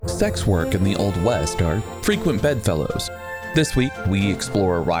sex work in the Old West are frequent bedfellows. This week, we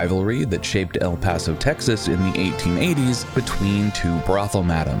explore a rivalry that shaped El Paso, Texas in the 1880s between two brothel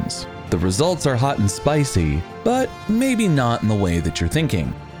madams. The results are hot and spicy, but maybe not in the way that you're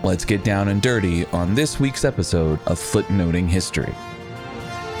thinking. Let's get down and dirty on this week's episode of Footnoting History.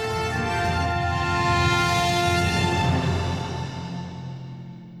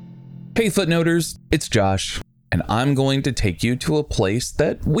 Hey Footnoters, it's Josh, and I'm going to take you to a place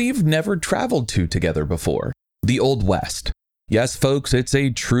that we've never traveled to together before, the Old West. Yes, folks, it's a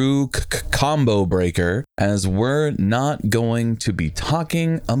true combo breaker, as we're not going to be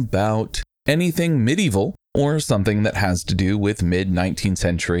talking about anything medieval or something that has to do with mid-19th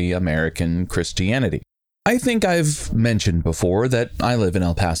century American Christianity. I think I've mentioned before that I live in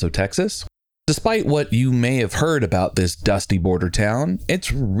El Paso, Texas. Despite what you may have heard about this dusty border town,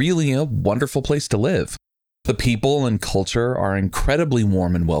 it's really a wonderful place to live. The people and culture are incredibly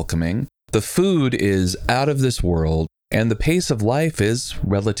warm and welcoming, the food is out of this world, and the pace of life is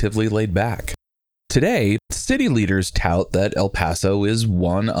relatively laid back. Today, city leaders tout that El Paso is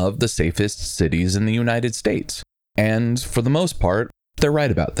one of the safest cities in the United States. And for the most part, they're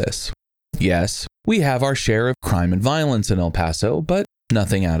right about this. Yes, we have our share of crime and violence in El Paso, but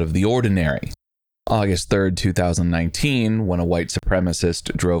nothing out of the ordinary. August 3rd, 2019, when a white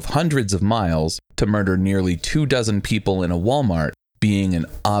supremacist drove hundreds of miles to murder nearly 24 people in a Walmart, being an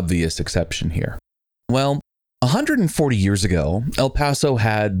obvious exception here. Well, 140 years ago, El Paso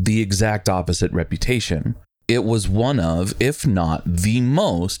had the exact opposite reputation. It was one of, if not the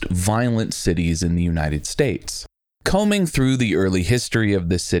most violent cities in the United States. Combing through the early history of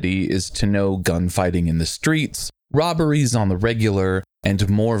this city is to know gunfighting in the streets, robberies on the regular, and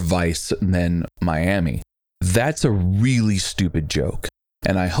more vice than Miami. That's a really stupid joke,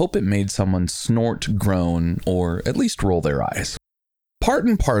 and I hope it made someone snort, groan, or at least roll their eyes. Part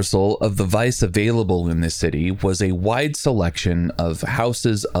and parcel of the vice available in this city was a wide selection of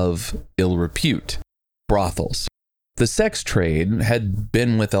houses of ill repute, brothels. The sex trade had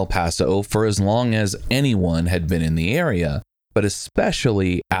been with El Paso for as long as anyone had been in the area, but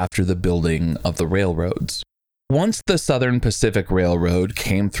especially after the building of the railroads. Once the Southern Pacific Railroad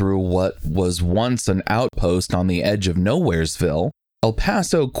came through what was once an outpost on the edge of Nowheresville, El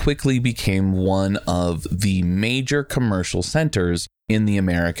Paso quickly became one of the major commercial centers in the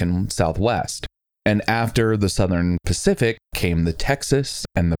American Southwest. And after the Southern Pacific came the Texas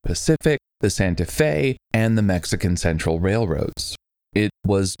and the Pacific, the Santa Fe, and the Mexican Central Railroads. It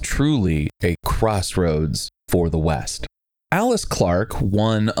was truly a crossroads for the West. Alice Clark,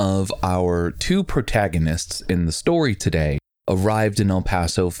 one of our two protagonists in the story today, arrived in El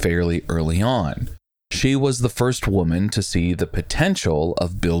Paso fairly early on. She was the first woman to see the potential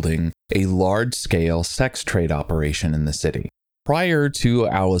of building a large-scale sex trade operation in the city. Prior to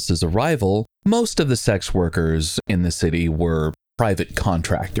Alice's arrival, most of the sex workers in the city were private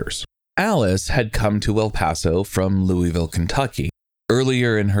contractors. Alice had come to El Paso from Louisville, Kentucky.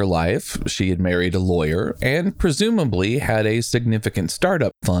 Earlier in her life, she had married a lawyer and presumably had a significant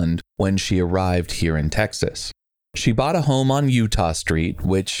startup fund when she arrived here in Texas. She bought a home on Utah Street,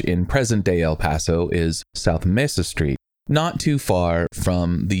 which in present-day El Paso is South Mesa Street, not too far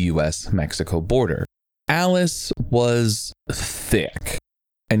from the US-Mexico border. Alice was thick.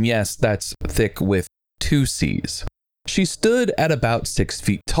 And yes, that's thick with two C's. She stood at about 6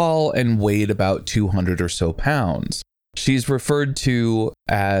 feet tall and weighed about 200 or so pounds. She's referred to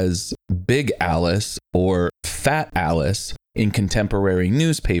as Big Alice or Fat Alice in contemporary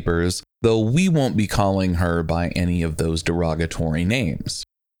newspapers, though we won't be calling her by any of those derogatory names.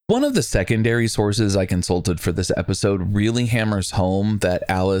 One of the secondary sources I consulted for this episode really hammers home that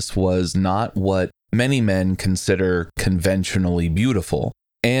Alice was not what many men consider conventionally beautiful,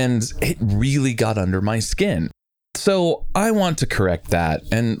 and it really got under my skin. So I want to correct that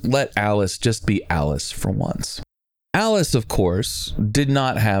and let Alice just be Alice for once. Alice, of course, did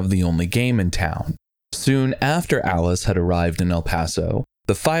not have the only game in town. Soon after Alice had arrived in El Paso,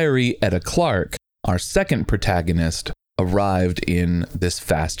 the fiery Etta Clark, our second protagonist, arrived in this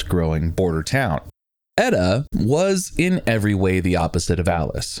fast-growing border town. Etta was in every way the opposite of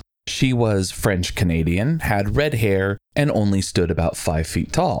Alice. She was French-Canadian, had red hair, and only stood about 5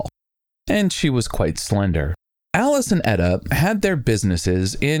 feet tall. And she was quite slender. Alice and Etta had their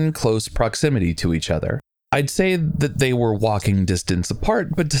businesses in close proximity to each other. I'd say that they were walking distance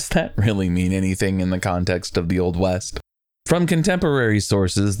apart, but does that really mean anything in the context of the Old West? From contemporary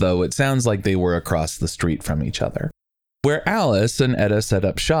sources, though, it sounds like they were across the street from each other. Where Alice and Etta set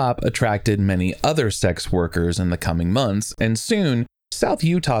up shop attracted many other sex workers in the coming months, and soon, South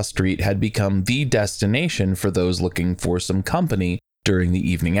Utah Street had become the destination for those looking for some company during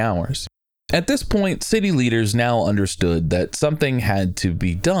the evening hours. At this point, city leaders now understood that something had to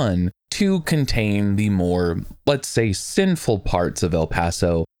be done to contain the more, let's say, sinful parts of El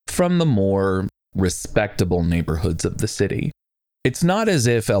Paso from the more respectable neighborhoods of the city. It's not as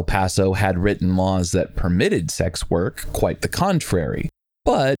if El Paso had written laws that permitted sex work, quite the contrary,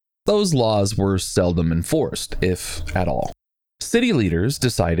 but those laws were seldom enforced, if at all. City leaders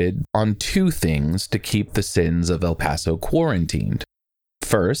decided on two things to keep the sins of El Paso quarantined.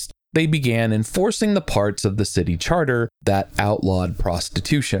 First, they began enforcing the parts of the city charter that outlawed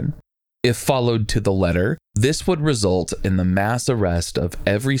prostitution. If followed to the letter, this would result in the mass arrest of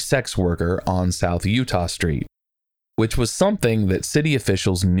every sex worker on South Utah Street, which was something that city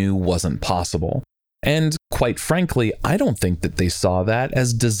officials knew wasn't possible. And quite frankly, I don't think that they saw that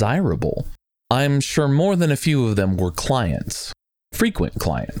as desirable. I'm sure more than a few of them were clients, frequent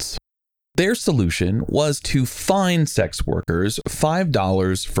clients. Their solution was to fine sex workers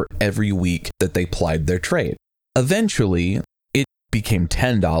 $5 for every week that they plied their trade. Eventually, it became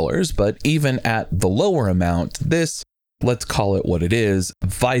 $10, but even at the lower amount, this, let's call it what it is,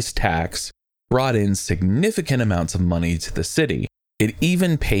 vice tax, brought in significant amounts of money to the city. It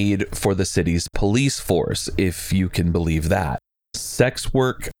even paid for the city's police force, if you can believe that. Sex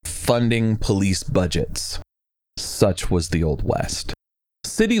work funding police budgets. Such was the Old West.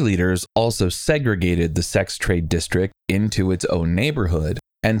 City leaders also segregated the sex trade district into its own neighborhood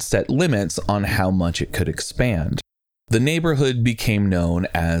and set limits on how much it could expand. The neighborhood became known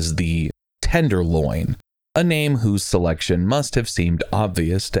as the Tenderloin, a name whose selection must have seemed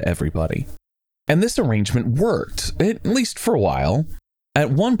obvious to everybody. And this arrangement worked, at least for a while.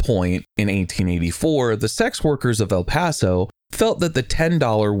 At one point in 1884, the sex workers of El Paso felt that the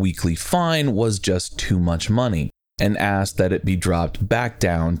 $10 weekly fine was just too much money and asked that it be dropped back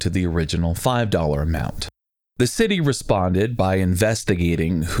down to the original $5 amount. The city responded by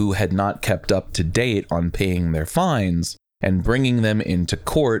investigating who had not kept up to date on paying their fines and bringing them into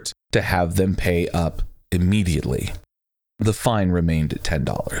court to have them pay up immediately. The fine remained at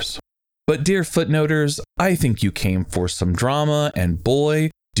 $10. But dear footnoters, I think you came for some drama, and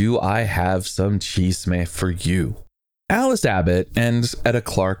boy, do I have some chisme for you. Alice Abbot and Etta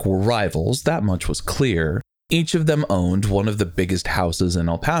Clark were rivals, that much was clear. Each of them owned one of the biggest houses in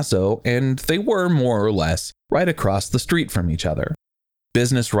El Paso, and they were more or less right across the street from each other.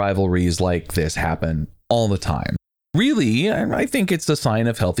 Business rivalries like this happen all the time. Really, I think it's a sign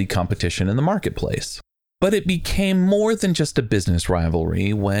of healthy competition in the marketplace. But it became more than just a business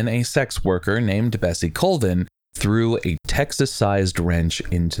rivalry when a sex worker named Bessie Colvin threw a Texas-sized wrench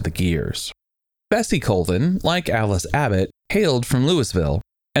into the gears. Bessie Colvin, like Alice Abbot, hailed from Louisville,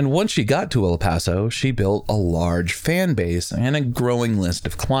 and once she got to El Paso, she built a large fan base and a growing list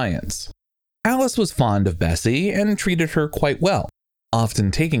of clients. Alice was fond of Bessie and treated her quite well,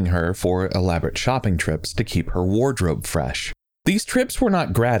 often taking her for elaborate shopping trips to keep her wardrobe fresh. These trips were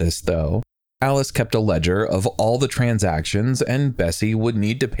not gratis, though. Alice kept a ledger of all the transactions, and Bessie would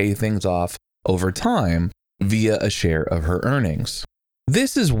need to pay things off over time via a share of her earnings.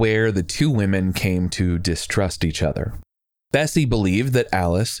 This is where the two women came to distrust each other. Bessie believed that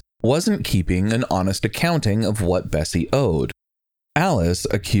Alice wasn't keeping an honest accounting of what Bessie owed. Alice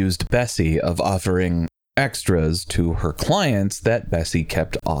accused Bessie of offering extras to her clients that Bessie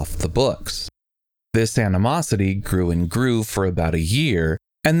kept off the books. This animosity grew and grew for about a year,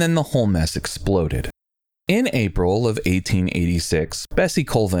 and then the whole mess exploded. In April of 1886, Bessie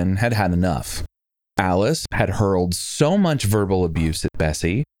Colvin had had enough. Alice had hurled so much verbal abuse at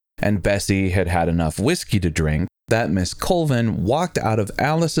Bessie, and Bessie had had enough whiskey to drink, that Miss Colvin walked out of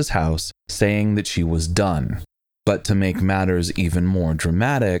Alice's house saying that she was done. But to make matters even more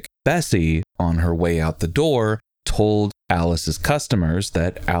dramatic, Bessie, on her way out the door, told Alice's customers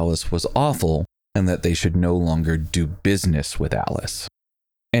that Alice was awful and that they should no longer do business with Alice.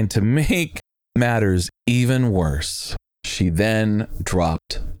 And to make matters even worse, she then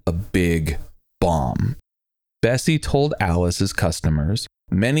dropped a big bomb. Bessie told Alice's customers,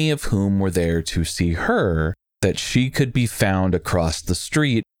 many of whom were there to see her, that she could be found across the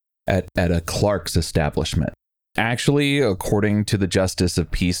street at Etta Clark's establishment. Actually, according to the Justice of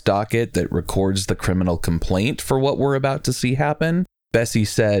Peace docket that records the criminal complaint for what we're about to see happen, Bessie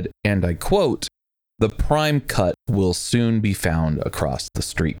said, and I quote, "The prime cut will soon be found across the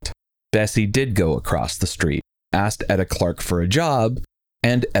street." Bessie did go across the street, asked Etta Clark for a job,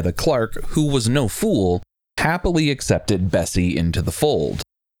 and Etta Clark, who was no fool, happily accepted Bessie into the fold.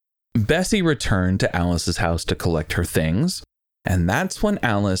 Bessie returned to Alice's house to collect her things, and that's when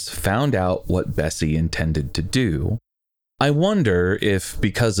Alice found out what Bessie intended to do. I wonder if,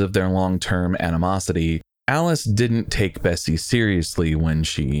 because of their long-term animosity, Alice didn't take Bessie seriously when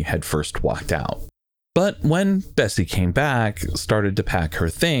she had first walked out. But when Bessie came back, started to pack her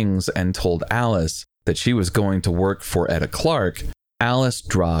things, and told Alice that she was going to work for Etta Clark, Alice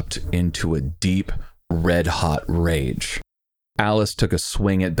dropped into a deep, red-hot rage. Alice took a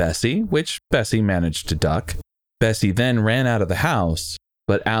swing at Bessie, which Bessie managed to duck. Bessie then ran out of the house,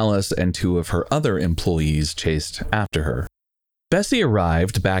 but Alice and 2 of her other employees chased after her. Bessie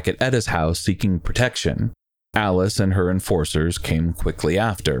arrived back at Etta's house seeking protection. Alice and her enforcers came quickly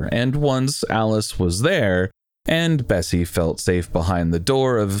after, and once Alice was there, and Bessie felt safe behind the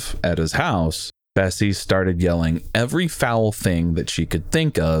door of Etta's house, Bessie started yelling every foul thing that she could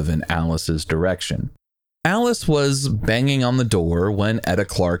think of in Alice's direction. Alice was banging on the door when Etta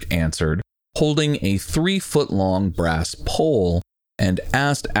Clark answered, holding a 3-foot-long brass pole, and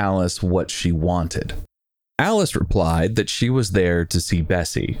asked Alice what she wanted. Alice replied that she was there to see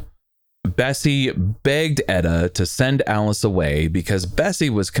Bessie. Bessie begged Etta to send Alice away because Bessie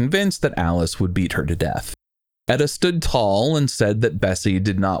was convinced that Alice would beat her to death. Etta stood tall and said that Bessie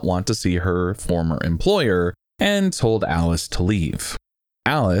did not want to see her former employer and told Alice to leave.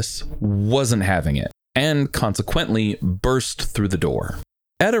 Alice wasn't having it and consequently burst through the door.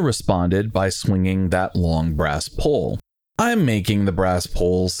 Etta responded by swinging that long brass pole. I'm making the brass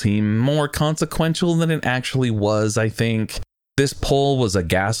pole seem more consequential than it actually was, I think. This pole was a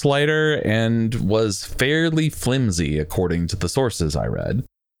gas lighter and was fairly flimsy, according to the sources I read.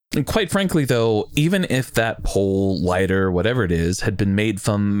 And quite frankly, though, even if that pole, lighter, whatever it is, had been made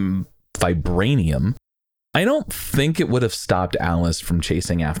from vibranium, I don't think it would have stopped Alice from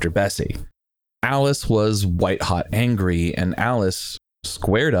chasing after Bessie. Alice was white-hot angry, and Alice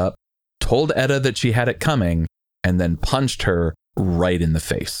squared up, told Etta that she had it coming, and then punched her right in the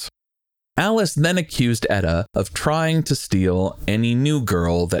face. Alice then accused Etta of trying to steal any new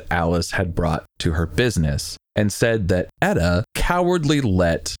girl that Alice had brought to her business, and said that Etta cowardly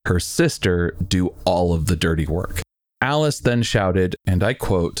let her sister do all of the dirty work. Alice then shouted, and I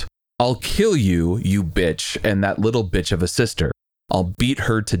quote, "I'll kill you, you bitch, and that little bitch of a sister. I'll beat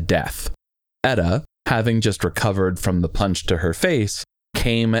her to death." Etta, having just recovered from the punch to her face,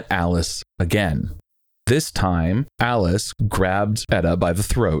 came at Alice again. This time, Alice grabbed Etta by the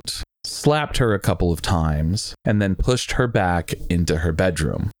throat, slapped her a couple of times, and then pushed her back into her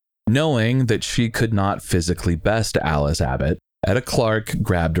bedroom. Knowing that she could not physically best Alice Abbot, Etta Clark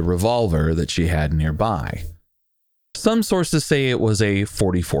grabbed a revolver that she had nearby. Some sources say it was a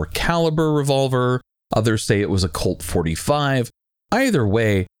 .44 caliber revolver, others say it was a Colt .45. Either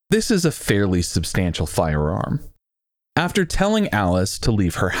way, this is a fairly substantial firearm. After telling Alice to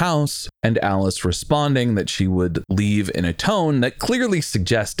leave her house, and Alice responding that she would leave in a tone that clearly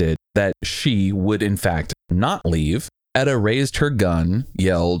suggested that she would in fact not leave, Etta raised her gun,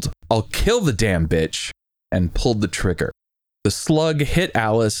 yelled, "I'll kill the damn bitch," and pulled the trigger. The slug hit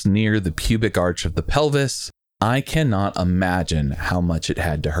Alice near the pubic arch of the pelvis. I cannot imagine how much it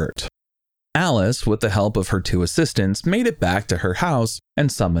had to hurt. Alice, with the help of her 2 assistants, made it back to her house and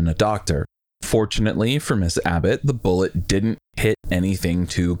summoned a doctor. Fortunately for Miss Abbott, the bullet didn't hit anything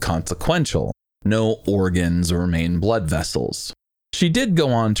too consequential. No organs or main blood vessels. She did go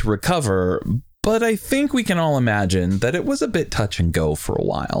on to recover, but I think we can all imagine that it was a bit touch and go for a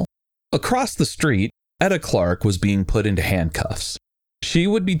while. Across the street, Etta Clark was being put into handcuffs. She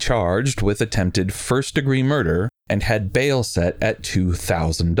would be charged with attempted first-degree murder and had bail set at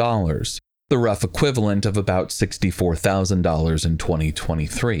 $2,000, the rough equivalent of about $64,000 in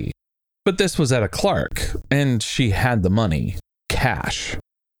 2023. But this was Etta Clark, and she had the money. Cash.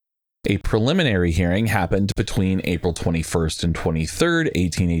 A preliminary hearing happened between April 21st and 23rd,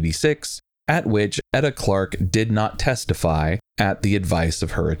 1886, at which Etta Clark did not testify at the advice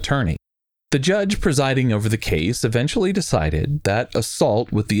of her attorney. The judge presiding over the case eventually decided that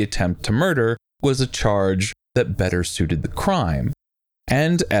assault with the attempt to murder was a charge that better suited the crime,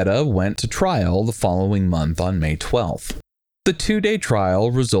 and Etta went to trial the following month on May 12th. The 2-day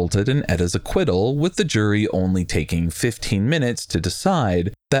trial resulted in Etta's acquittal, with the jury only taking 15 minutes to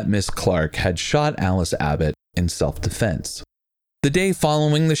decide that Miss Clark had shot Alice Abbott in self-defense. The day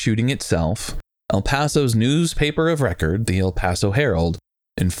following the shooting itself, El Paso's newspaper of record, the El Paso Herald,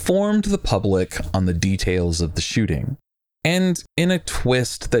 informed the public on the details of the shooting. And in a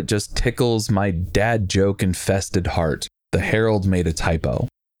twist that just tickles my dad joke-infested heart, the Herald made a typo.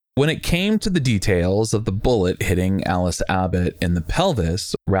 When it came to the details of the bullet hitting Alice Abbott in the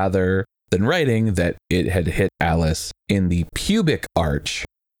pelvis, rather than writing that it had hit Alice in the pubic arch,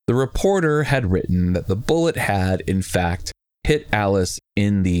 the reporter had written that the bullet had, in fact, hit Alice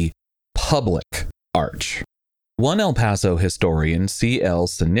in the public arch. One El Paso historian, C.L.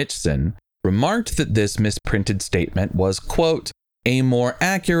 Sinichson, remarked that this misprinted statement was, quote, a more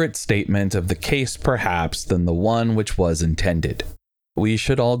accurate statement of the case perhaps than the one which was intended. We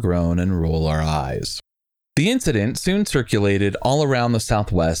should all groan and roll our eyes. The incident soon circulated all around the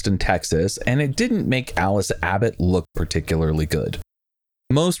Southwest and Texas, and it didn't make Alice Abbot look particularly good.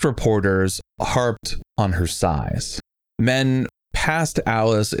 Most reporters harped on her size. Men passed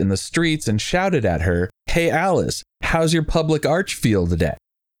Alice in the streets and shouted at her, "Hey Alice, how's your public arch feel today?"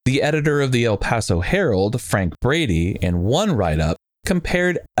 The editor of the El Paso Herald, Frank Brady, in one write-up,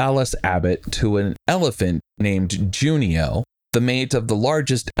 compared Alice Abbot to an elephant named Junio, the mate of the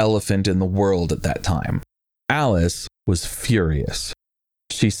largest elephant in the world at that time. Alice was furious.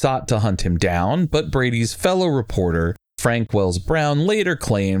 She sought to hunt him down, but Brady's fellow reporter, Frank Wells Brown, later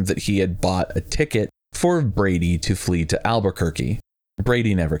claimed that he had bought a ticket for Brady to flee to Albuquerque.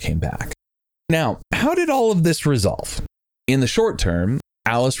 Brady never came back. Now, how did all of this resolve? In the short term,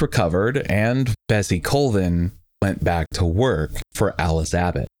 Alice recovered and Bessie Colvin went back to work for Alice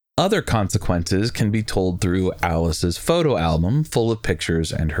Abbot. Other consequences can be told through Alice's photo album full of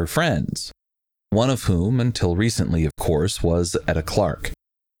pictures and her friends, one of whom, until recently of course, was Etta Clark.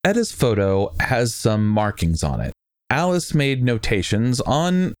 Etta's photo has some markings on it. Alice made notations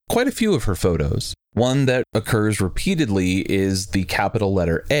on quite a few of her photos. One that occurs repeatedly is the capital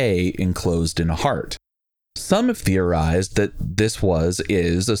letter A enclosed in a heart. Some have theorized that this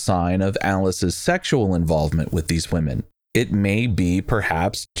is a sign of Alice's sexual involvement with these women. It may be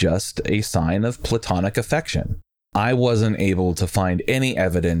perhaps just a sign of platonic affection. I wasn't able to find any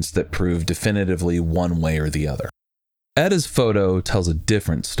evidence that proved definitively one way or the other. Etta's photo tells a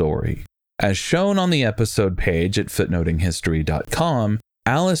different story. As shown on the episode page at footnotinghistory.com,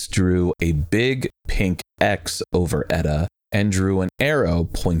 Alice drew a big pink X over Etta and drew an arrow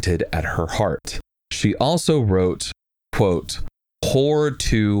pointed at her heart. She also wrote, quote, "whore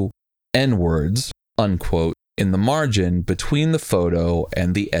to N-words," unquote, in the margin between the photo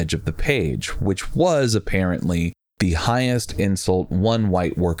and the edge of the page, which was apparently the highest insult one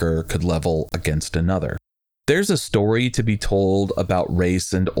white worker could level against another. There's a story to be told about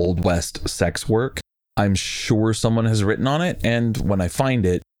race and Old West sex work. I'm sure someone has written on it, and when I find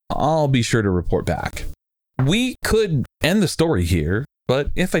it, I'll be sure to report back. We could end the story here, but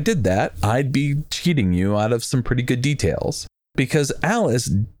if I did that, I'd be cheating you out of some pretty good details. Because Alice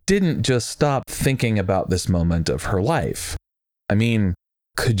didn't just stop thinking about this moment of her life. I mean,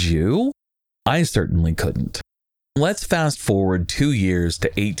 could you? I certainly couldn't. Let's fast forward 2 years to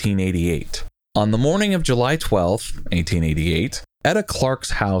 1888. On the morning of July 12th, 1888, Etta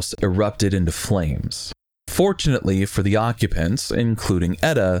Clark's house erupted into flames. Fortunately for the occupants, including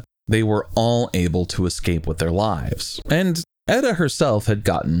Etta, they were all able to escape with their lives. And Etta herself had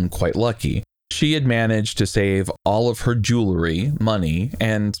gotten quite lucky. She had managed to save all of her jewelry, money,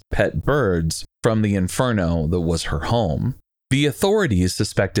 and pet birds from the inferno that was her home. The authorities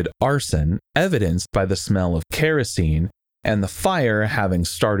suspected arson, evidenced by the smell of kerosene and the fire having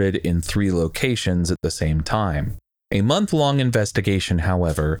started in 3 locations at the same time. A month-long investigation,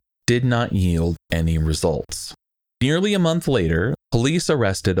 however, did not yield any results. Nearly a month later, police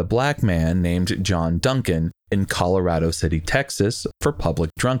arrested a black man named John Duncan in Colorado City, Texas, for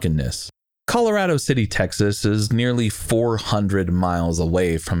public drunkenness. Colorado City, Texas is nearly 400 miles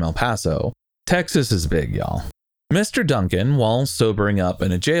away from El Paso. Texas is big, y'all. Mr. Duncan, while sobering up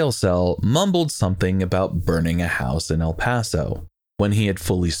in a jail cell, mumbled something about burning a house in El Paso. When he had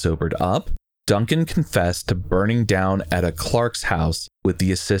fully sobered up, Duncan confessed to burning down Etta Clark's house with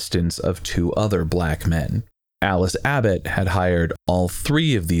the assistance of 2 other black men. Alice Abbot had hired all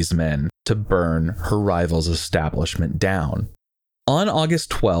 3 of these men to burn her rival's establishment down. On August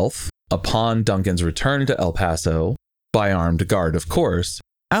 12th, upon Duncan's return to El Paso, by armed guard of course,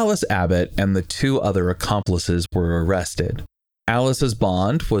 Alice Abbot and the 2 other accomplices were arrested. Alice's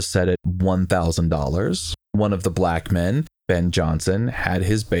bond was set at $1,000. One of the black men, Ben Johnson, had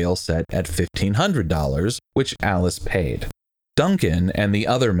his bail set at $1,500, which Alice paid. Duncan and the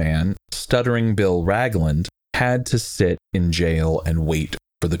other man, Stuttering Bill Ragland, had to sit in jail and wait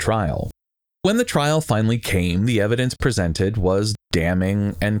for the trial. When the trial finally came, the evidence presented was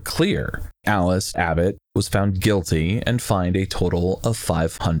damning and clear. Alice Abbot was found guilty and fined a total of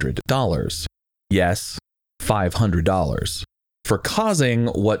 $500. Yes, $500. For causing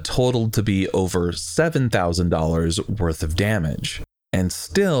what totaled to be over $7,000 worth of damage. And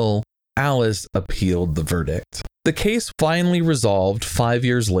still, Alice appealed the verdict. The case finally resolved 5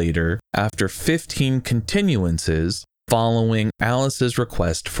 years later after 15 continuances following Alice's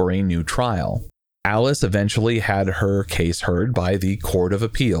request for a new trial. Alice eventually had her case heard by the Court of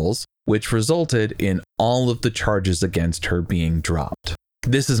Appeals, which resulted in all of the charges against her being dropped.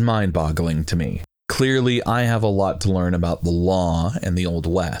 This is mind-boggling to me. Clearly, I have a lot to learn about the law and the Old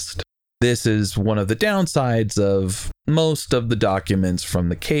West. This is one of the downsides of most of the documents from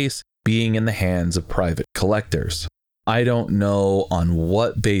the case being in the hands of private collectors. I don't know on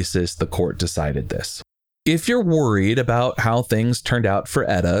what basis the court decided this. If you're worried about how things turned out for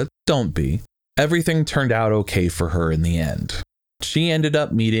Etta, don't be. Everything turned out okay for her in the end. She ended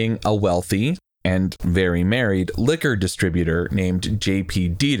up meeting a wealthy and very married liquor distributor named J.P.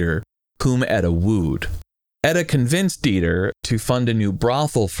 Dieter, whom Etta wooed. Etta convinced Dieter to fund a new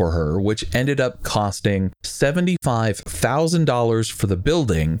brothel for her, which ended up costing $75,000 for the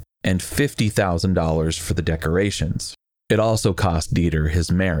building and $50,000 for the decorations. It also cost Dieter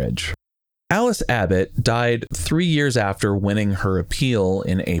his marriage. Alice Abbot died 3 years after winning her appeal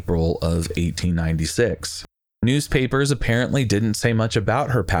in April of 1896. Newspapers apparently didn't say much about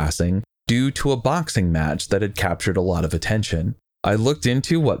her passing due to a boxing match that had captured a lot of attention. I looked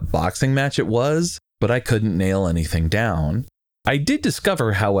into what boxing match it was, but I couldn't nail anything down. I did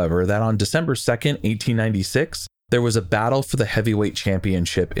discover, however, that on December 2nd, 1896, there was a battle for the heavyweight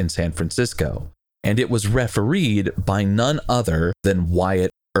championship in San Francisco, and it was refereed by none other than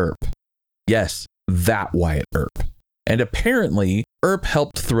Wyatt Earp. Yes, that Wyatt Earp. And apparently, Earp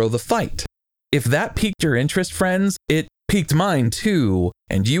helped throw the fight. If that piqued your interest, friends, it piqued mine too,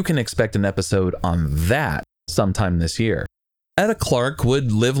 and you can expect an episode on that sometime this year. Etta Clark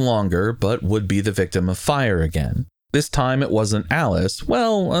would live longer, but would be the victim of fire again. This time it wasn't Alice,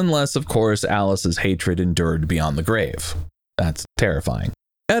 well, unless of course Alice's hatred endured beyond the grave. That's terrifying.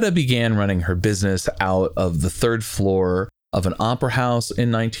 Etta began running her business out of the third floor of an opera house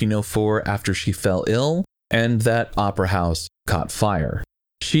in 1904 after she fell ill, and that opera house caught fire.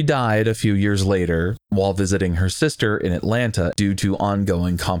 She died a few years later while visiting her sister in Atlanta due to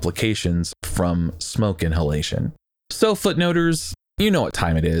ongoing complications from smoke inhalation. So, footnoters, you know what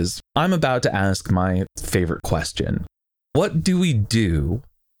time it is. I'm about to ask my favorite question. What do we do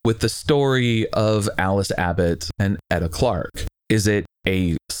with the story of Alice Abbot and Etta Clark? Is it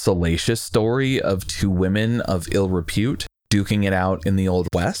a salacious story of two women of ill repute duking it out in the Old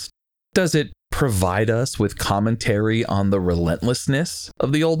West? Does it provide us with commentary on the relentlessness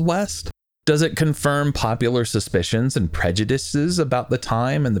of the Old West? Does it confirm popular suspicions and prejudices about the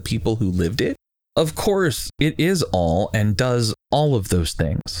time and the people who lived it? Of course, it is all and does all of those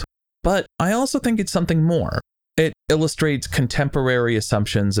things. But I also think it's something more. It illustrates contemporary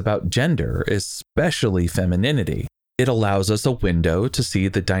assumptions about gender, especially femininity. It allows us a window to see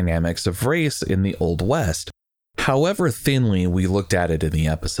the dynamics of race in the Old West, however thinly we looked at it in the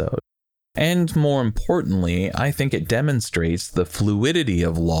episode. And more importantly, I think it demonstrates the fluidity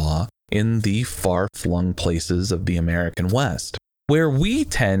of law in the far-flung places of the American West, where we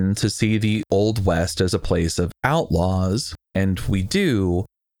tend to see the Old West as a place of outlaws, and we do.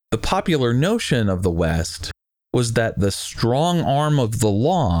 The popular notion of the West was that the strong arm of the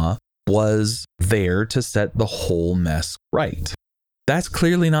law was there to set the whole mess right. That's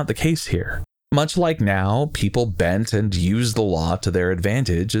clearly not the case here. Much like now, people bent and used the law to their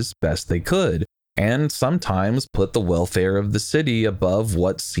advantage as best they could, and sometimes put the welfare of the city above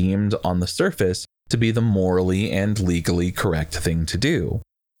what seemed on the surface to be the morally and legally correct thing to do.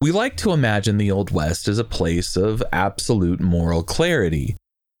 We like to imagine the Old West as a place of absolute moral clarity,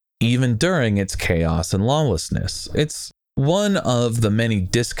 even during its chaos and lawlessness. It's one of the many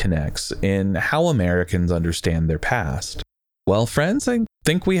disconnects in how Americans understand their past. Well, friends, I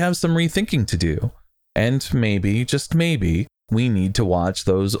think we have some rethinking to do. And maybe, just maybe, we need to watch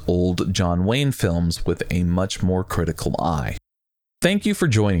those old John Wayne films with a much more critical eye. Thank you for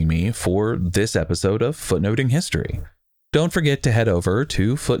joining me for this episode of Footnoting History. Don't forget to head over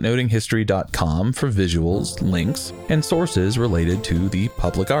to footnotinghistory.com for visuals, links, and sources related to the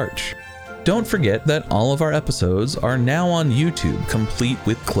public arch. Don't forget that all of our episodes are now on YouTube, complete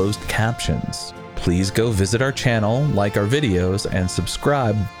with closed captions. Please go visit our channel, like our videos, and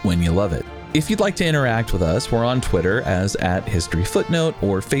subscribe when you love it. If you'd like to interact with us, we're on Twitter as @HistoryFootnote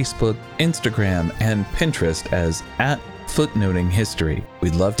or Facebook, Instagram, and Pinterest as @Footnoting History.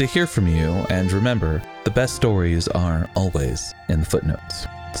 We'd love to hear from you, and remember, the best stories are always in the footnotes.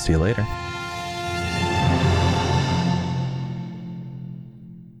 See you later.